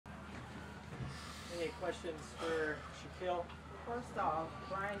questions for Shaquille. First off,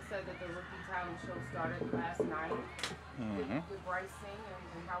 Brian said that the Rookie Talent Show started last night. Did Bryce sing,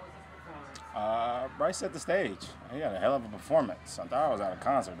 and how was his performance? Bryce set the stage. He had a hell of a performance. I thought I was at a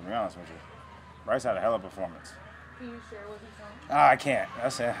concert, to be honest with you. Bryce had a hell of a performance. Can you share what he sang? I can't.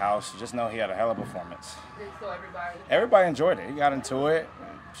 That's in-house. Just know he had a hell of a performance. So everybody? Everybody enjoyed it. He got into it.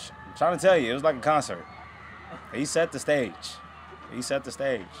 I'm trying to tell you, it was like a concert. He set the stage. He set the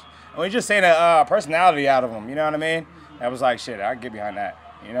stage. And we just seen a personality out of him, you know what I mean? I was like, shit, I can get behind that.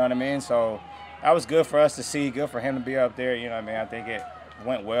 You know what I mean? So that was good for us to see, good for him to be up there. You know what I mean? I think it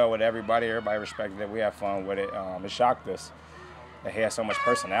went well with everybody. Everybody respected it. We had fun with it. It shocked us that he had so much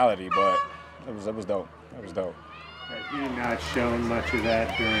personality, but it was dope. It was dope. You did not shown much of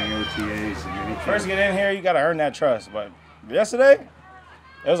that during OTAs and anything. First get in here, you got to earn that trust. But yesterday,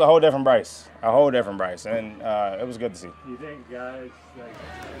 it was a whole different Bryce. And it was good to see. You think guys,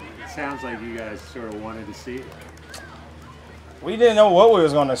 it sounds like you guys sort of wanted to see it. We didn't know what we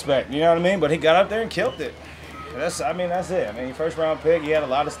was going to expect, you know what I mean? But he got up there and killed it. That's it. I mean, first round pick, he had a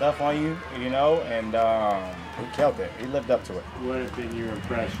lot of stuff on you, you know, and he killed it. He lived up to it. What have been your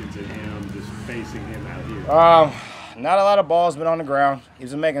impressions of him, just facing him out here? Not a lot of balls been on the ground.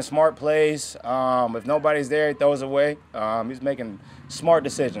 He's been making smart plays. If nobody's there, he throws away. He's making smart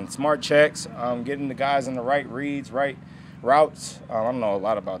decisions, smart checks, getting the guys in the right reads, right routes. I don't know a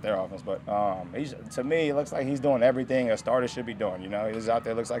lot about their offense, but to me, it looks like he's doing everything a starter should be doing. You know, he's out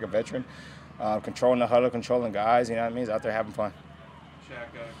there, looks like a veteran, controlling the huddle, controlling guys. You know what I mean? He's out there having fun. Shaq,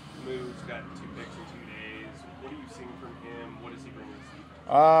 Camus got 2 picks in 2 days. What are you seeing from him? What does he bring to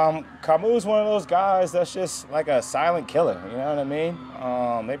the defense? Camus one of those guys that's just like a silent killer. You know what I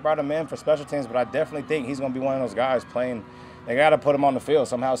mean? They brought him in for special teams, but I definitely think he's going to be one of those guys playing. They got to put him on the field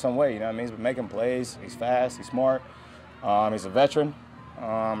somehow, some way. You know what I mean? He's been making plays. He's fast. He's smart. He's a veteran.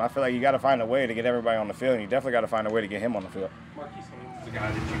 I feel like you got to find a way to get everybody on the field, and you definitely got to find a way to get him on the field. Marquise Haynes is a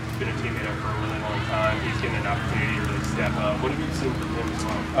guy that you've been a teammate of for a really long time. He's getting an opportunity to really step up. What have you seen from him as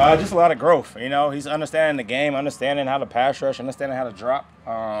well? Just a lot of growth. You know, he's understanding the game, understanding how to pass rush, understanding how to drop.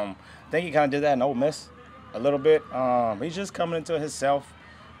 I think he kind of did that in Ole Miss a little bit. He's just coming into himself.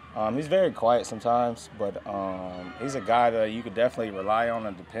 He's very quiet sometimes, but he's a guy that you could definitely rely on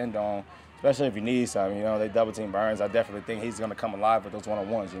and depend on, especially if you need something. You know, they double-team Burns. I definitely think he's going to come alive with those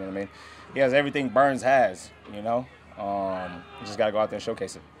one-on-ones, you know what I mean? He has everything Burns has, you know? You just got to go out there and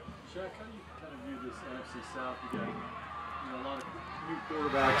showcase it. Shaq, how do you kind of view this NFC South? You got a lot of new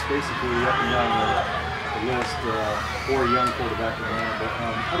quarterbacks basically up and down the list, 4 young quarterbacks in Atlanta. But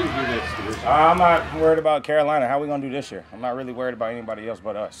how do you view this division? I'm not worried about Carolina. How are we going to do this year? I'm not really worried about anybody else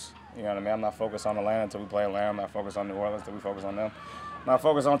but us. You know what I mean? I'm not focused on Atlanta until we play Atlanta. I'm not focused on New Orleans until we focus on them. I'm not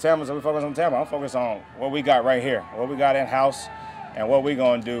focused on Tampa until we focus on Tampa. I'm focused on what we got right here, what we got in-house, and what we're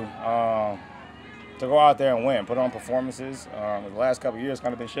going to do to go out there and win, put on performances. The last couple of years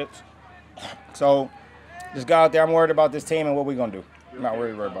kind of been shits. So just go out there. I'm worried about this team and what we're going to do. I'm not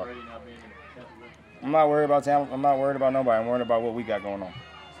worried about it. I'm not worried about Tampa. I'm not worried about nobody. I'm worried about what we got going on.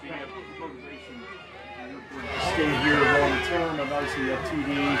 Stay here long term, and obviously you have TD,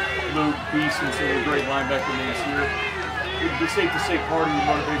 Luke, Beeson, so a great linebacker names here. Would it be safe to say part of your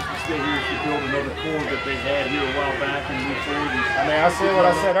motivation to stay here is to build another core that they had here a while back and move forward? I mean, I said what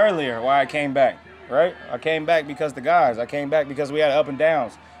I said earlier, why I came back, right? I came back because the guys. I came back because we had up and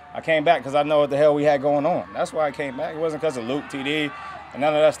downs. I came back because I know what the hell we had going on. That's why I came back. It wasn't because of Luke, TD, and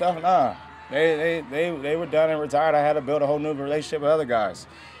none of that stuff. Nah, they were done and retired. I had to build a whole new relationship with other guys.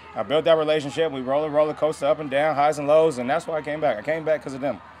 I built that relationship. We roller coaster up and down, highs and lows, and that's why I came back. I came back because of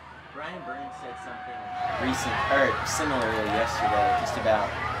them. Brian Burns said something similarly yesterday, just about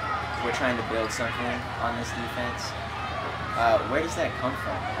we're trying to build something on this defense. Where does that come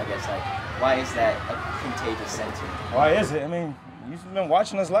from? I guess, like, why is that a contagious sentiment? Why is it? I mean, you've been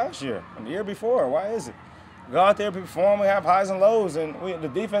watching us last year and the year before. Why is it? We go out there, perform, we have highs and lows, and the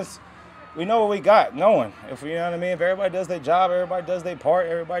defense. We know what we got, knowing. If you know what I mean, if everybody does their job, everybody does their part,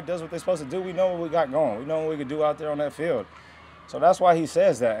 everybody does what they're supposed to do, we know what we got going. We know what we can do out there on that field. So that's why he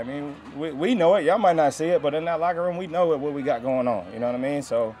says that. I mean, we know it. Y'all might not see it, but in that locker room, we know what we got going on. You know what I mean?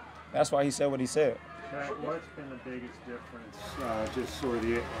 So that's why he said what he said. What's been the biggest difference, just sort of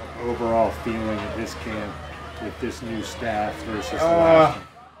the overall feeling of this camp with this new staff versus the last one?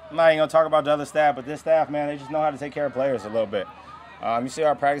 I'm not even going to talk about the other staff, but this staff, man, they just know how to take care of players a little bit. You see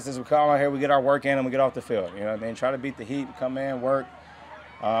our practices, we come out here, we get our work in, and we get off the field. You know what I mean? Try to beat the heat, come in, work.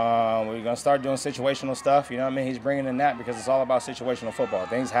 We're going to start doing situational stuff. You know what I mean? He's bringing in that because it's all about situational football.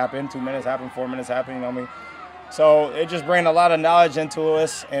 Things happen, 2 minutes happen, 4 minutes happen, you know what I mean? So it just bringing a lot of knowledge into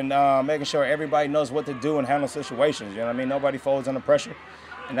us and making sure everybody knows what to do and handle situations. You know what I mean? Nobody folds under pressure,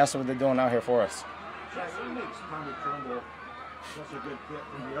 and that's what they're doing out here for us. what makes Tommy Trumbull such a good fit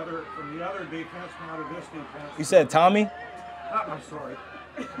from the other defense now to this defense? You said Tommy? I'm sorry.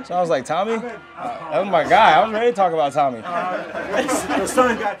 So I was like, Tommy? That was my guy. I was ready to talk about Tommy. The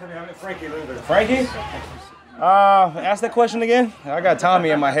son got to me. I meant Frankie Luther. Frankie? Ask that question again. I got Tommy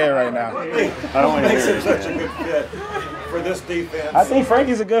in my head right now. What makes him such a good fit for this defense? I think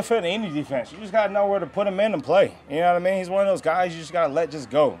Frankie's a good fit in any defense. You just got to know where to put him in and play. You know what I mean? He's one of those guys you just got to let just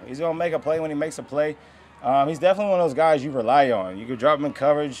go. He's going to make a play when he makes a play. He's definitely one of those guys you rely on. You could drop him in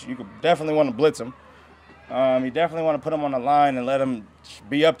coverage. You could definitely want to blitz him. You definitely want to put him on the line and let him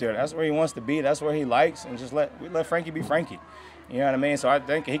be up there. That's where he wants to be. That's where he likes. And just let Frankie be Frankie. You know what I mean? So I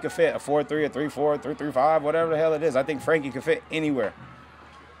think he could fit a 4-3, a 3-4, 3-3-5, whatever the hell it is. I think Frankie could fit anywhere.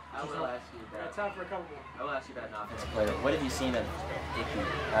 I will ask you about. Time for a couple more. I will ask you about an offensive player. What have you seen of Icky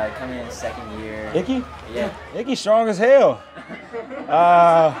coming in his second year? Icky? Yeah. Icky's strong as hell.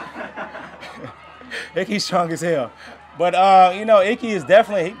 Icky's strong as hell. But you know, Icky is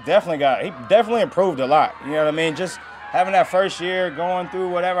definitely improved a lot. You know what I mean? Just having that first year, going through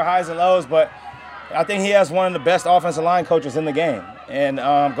whatever highs and lows, but I think he has one of the best offensive line coaches in the game. And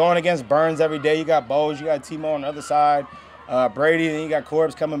going against Burns every day, you got Bowes, you got Timo on the other side, Brady, and you got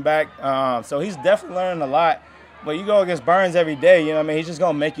Corbs coming back. So he's definitely learning a lot. But you go against Burns every day, you know what I mean? He's just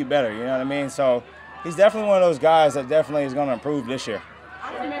going to make you better, you know what I mean? So he's definitely one of those guys that definitely is going to improve this year.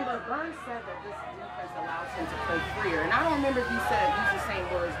 I remember Burns said that this defense allows him to play freer, and I don't remember if you said use the same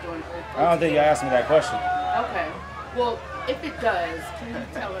words during OTA. I don't think you asked me that question. Okay. Well, if it does, can you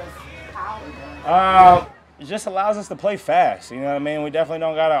tell us how it does? It just allows us to play fast. You know what I mean? We definitely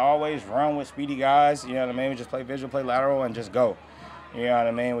don't got to always run with speedy guys. You know what I mean? We just play visual, play lateral, and just go. You know what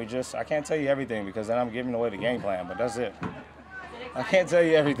I mean? I can't tell you everything because then I'm giving away the game plan, but that's it. I can't tell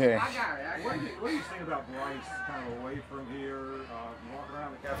you everything. What do you think about Bryce kind of away from here, walking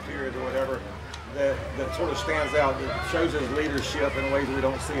around the cafeterias or whatever, that sort of stands out, that shows his leadership in ways we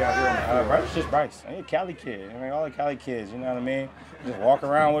don't see out here on the field? Bryce is just Bryce. He's a Cali kid. I mean, all the Cali kids, you know what I mean? Just walk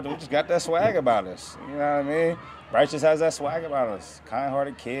around with, we just got that swag about us. You know what I mean? Bryce just has that swag about us.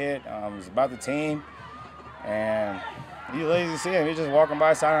 Kind-hearted kid. He's about the team. And you lazy to see him. He's just walking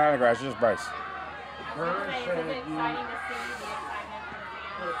by signing autographs. It's just Bryce.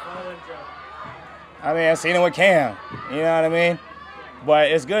 I mean, I've seen it with Cam. You know what I mean?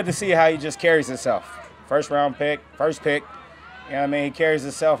 But it's good to see how he just carries himself. First pick. You know what I mean? He carries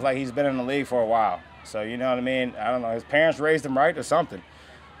himself like he's been in the league for a while. So, you know what I mean? I don't know. His parents raised him right or something.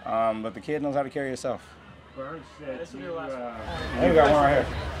 But the kid knows how to carry himself. Burns said We got one right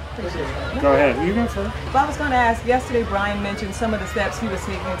here. Go ahead. You go first. Well, I was going to ask, yesterday Brian mentioned some of the steps he was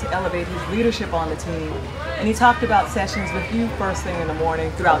taking to elevate his leadership on the team. And he talked about sessions with you first thing in the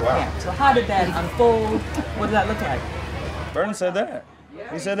morning throughout camp. So how did that unfold? What did that look like? Burns said that.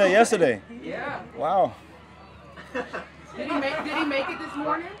 He said that yesterday. Yeah. Wow. Did he make it this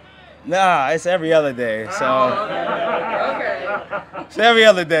morning? Nah, it's every other day. So Okay. it's every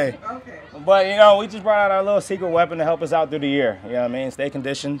other day. Okay. But, you know, we just brought out our little secret weapon to help us out through the year. You know what I mean? Stay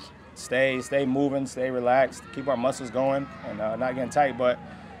conditioned, stay moving, stay relaxed, keep our muscles going, and not getting tight. But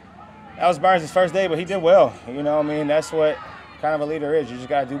that was Burns' first day, but he did well. You know what I mean? That's what kind of a leader is. You just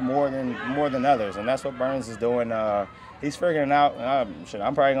got to do more than others, and that's what Burns is doing. He's figuring it out. I'm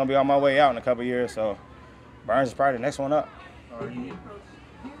probably going to be on my way out in a couple of years, so Burns is probably the next one up.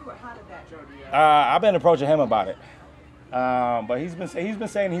 I've been approaching him about it. But he's been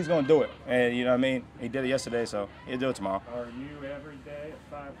saying he's going to do it. And, you know what I mean? He did it yesterday, so he'll do it tomorrow. Are you every day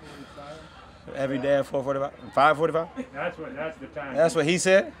at 5:45? Every day at 4:45? 5:45? That's the time. That's what he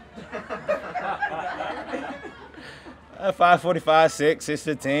said? At 5:45, 6,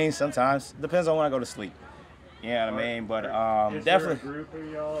 6:15, sometimes. Depends on when I go to sleep. You know what I mean? But is definitely. there a group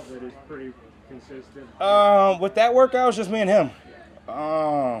of y'all that is pretty consistent? With that workout, it's just me and him.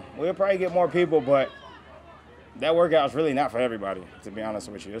 We'll probably get more people, but that workout is really not for everybody, to be honest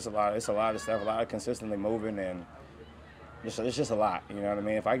with you. It's a lot of stuff, a lot of consistently moving, and it's just a lot. You know what I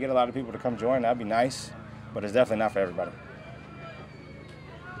mean? If I get a lot of people to come join, that'd be nice, but it's definitely not for everybody.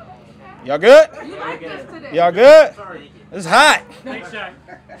 Y'all good? You like this today? Y'all good? It's hot. Thanks, Shaq.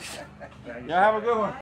 Y'all have a good one.